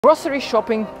Grocery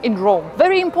shopping in Rome.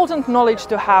 Very important knowledge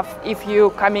to have if you're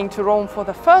coming to Rome for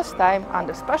the first time, and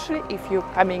especially if you're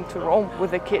coming to Rome with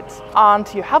the kids and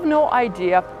you have no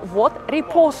idea what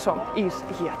riposo is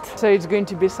yet. So it's going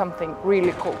to be something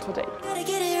really cool today.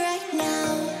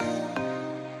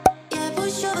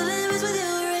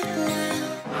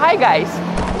 Hi guys,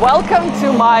 welcome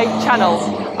to my channel.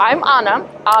 I'm Anna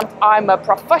and I'm a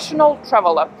professional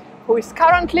traveler who is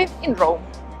currently in Rome,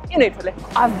 in Italy.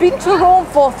 I've been to Rome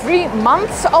for 3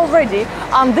 months already,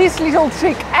 and this little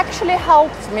trick actually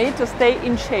helps me to stay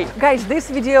in shape. Guys, this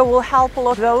video will help a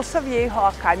lot those of you who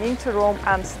are coming to Rome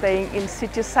and staying in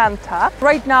city center.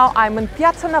 Right now I'm in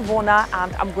Piazza Navona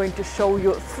and I'm going to show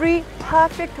you 3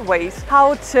 perfect ways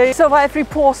how to survive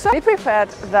riposo. Be prepared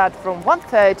that from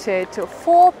 1:30 to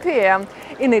 4 p.m.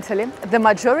 in Italy, the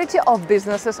majority of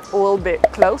businesses will be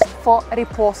closed for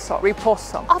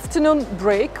riposo. Afternoon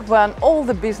break, when all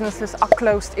the businesses are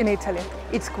closed in Italy.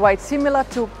 It's quite similar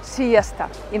to siesta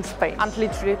in Spain. And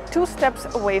literally 2 steps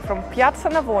away from Piazza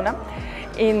Navona,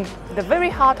 in the very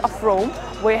heart of Rome,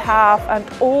 we have an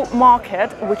old market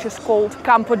which is called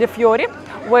Campo dei Fiori,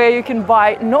 where you can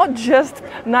buy not just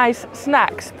nice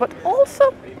snacks, but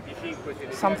also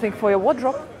something for your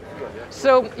wardrobe.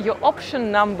 So your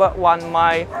option number 1,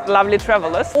 my lovely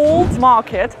travelers, old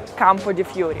market Campo dei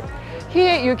Fiori.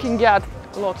 Here you can get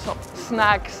lots of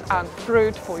snacks and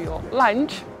fruit for your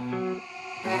lunch.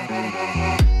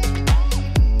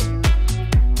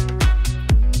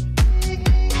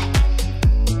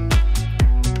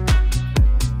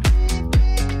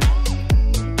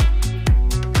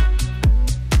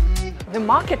 The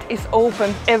market is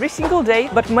open every single day,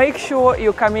 but make sure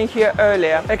you're coming here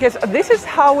earlier, because this is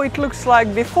how it looks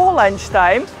like before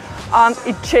lunchtime and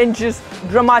it changes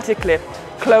dramatically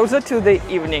closer to the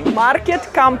evening.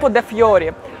 Market Campo dei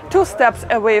Fiori, 2 steps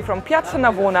away from Piazza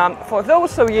Navona. For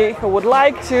those of you who would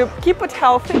like to keep it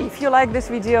healthy, if you like this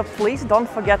video, please don't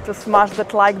forget to smash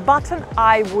that like button.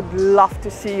 I would love to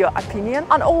see your opinion,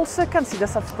 and also consider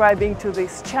subscribing to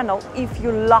this channel if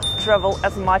you love travel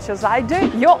as much as I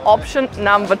do. Your option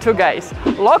number 2, guys,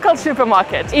 local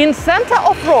supermarket. In center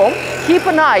of Rome, keep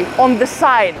an eye on the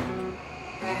sign.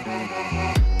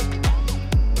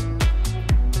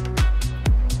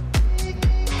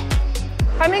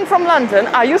 Coming from London,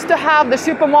 I used to have the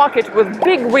supermarket with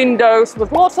big windows,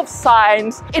 with lots of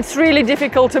signs. It's really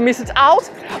difficult to miss it out,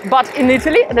 but in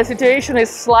Italy the situation is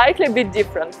slightly a bit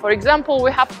different. For example,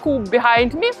 we have Coop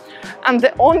behind me, and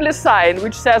the only sign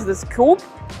which says this Coop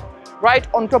right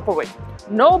on top of it.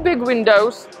 No big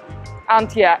windows,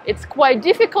 and yeah, it's quite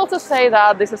difficult to say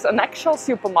that this is an actual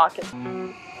supermarket.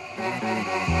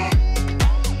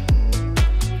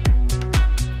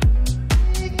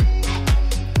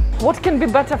 What can be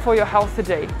better for your health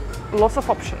today? Lots of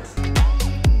options.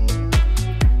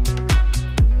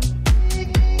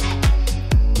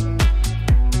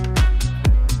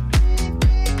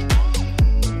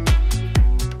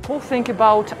 Cool thing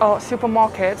about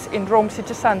supermarkets in Rome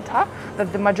city center,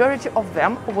 that the majority of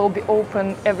them will be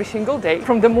open every single day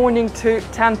from the morning to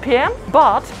 10 p.m.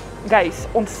 But guys,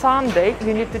 on Sunday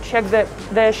you need to check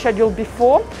their schedule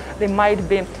before. They might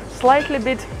be slightly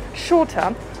bit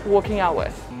shorter working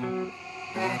hours.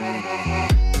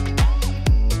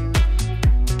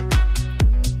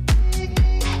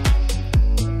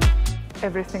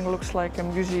 Everything looks like a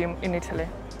museum in Italy,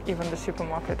 even the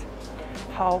supermarket.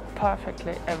 How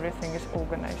perfectly everything is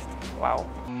organized. Wow.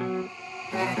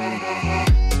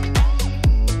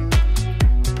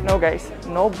 No guys,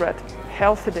 no bread.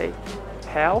 Healthy day.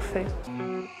 Healthy.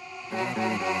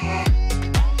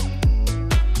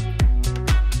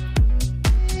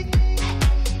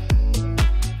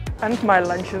 And my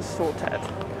lunch is sorted.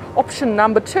 Option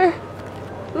number 2,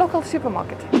 local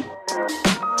supermarket.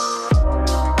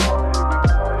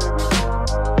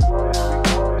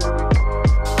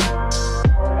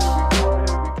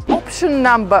 Option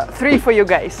number 3 for you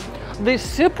guys, the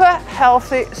super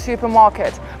healthy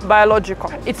supermarket, Biologico.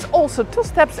 It's also 2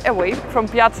 steps away from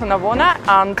Piazza Navona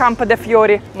and Campo dei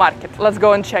Fiori market. Let's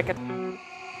go and check it.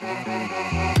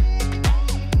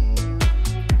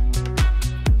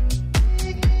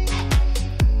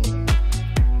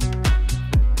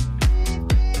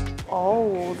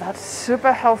 Oh, that's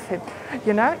super healthy.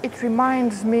 You know, it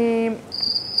reminds me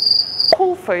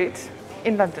Whole Foods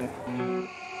in London.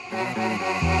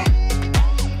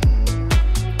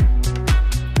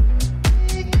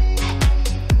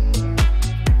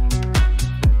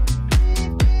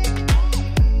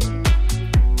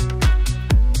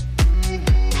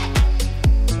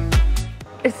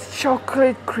 It's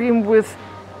chocolate cream with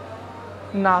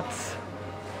nuts.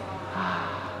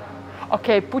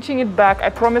 Okay, putting it back, I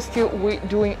promised you we're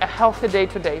doing a healthy day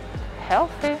today.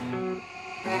 Healthy?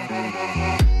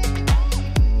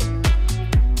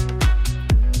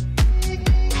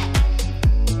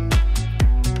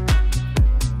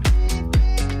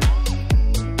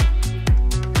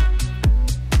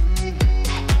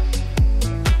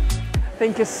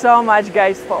 Thank you so much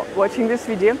guys for watching this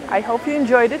video. I hope you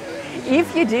enjoyed it.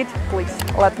 If you did, please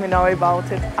let me know about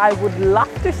it. I would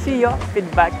love to see your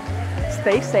feedback.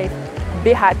 Stay safe,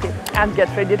 be happy and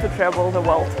get ready to travel the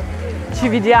world. Ci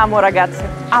vediamo ragazzi,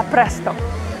 a presto.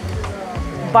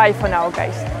 Bye for now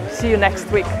guys, see you next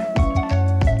week.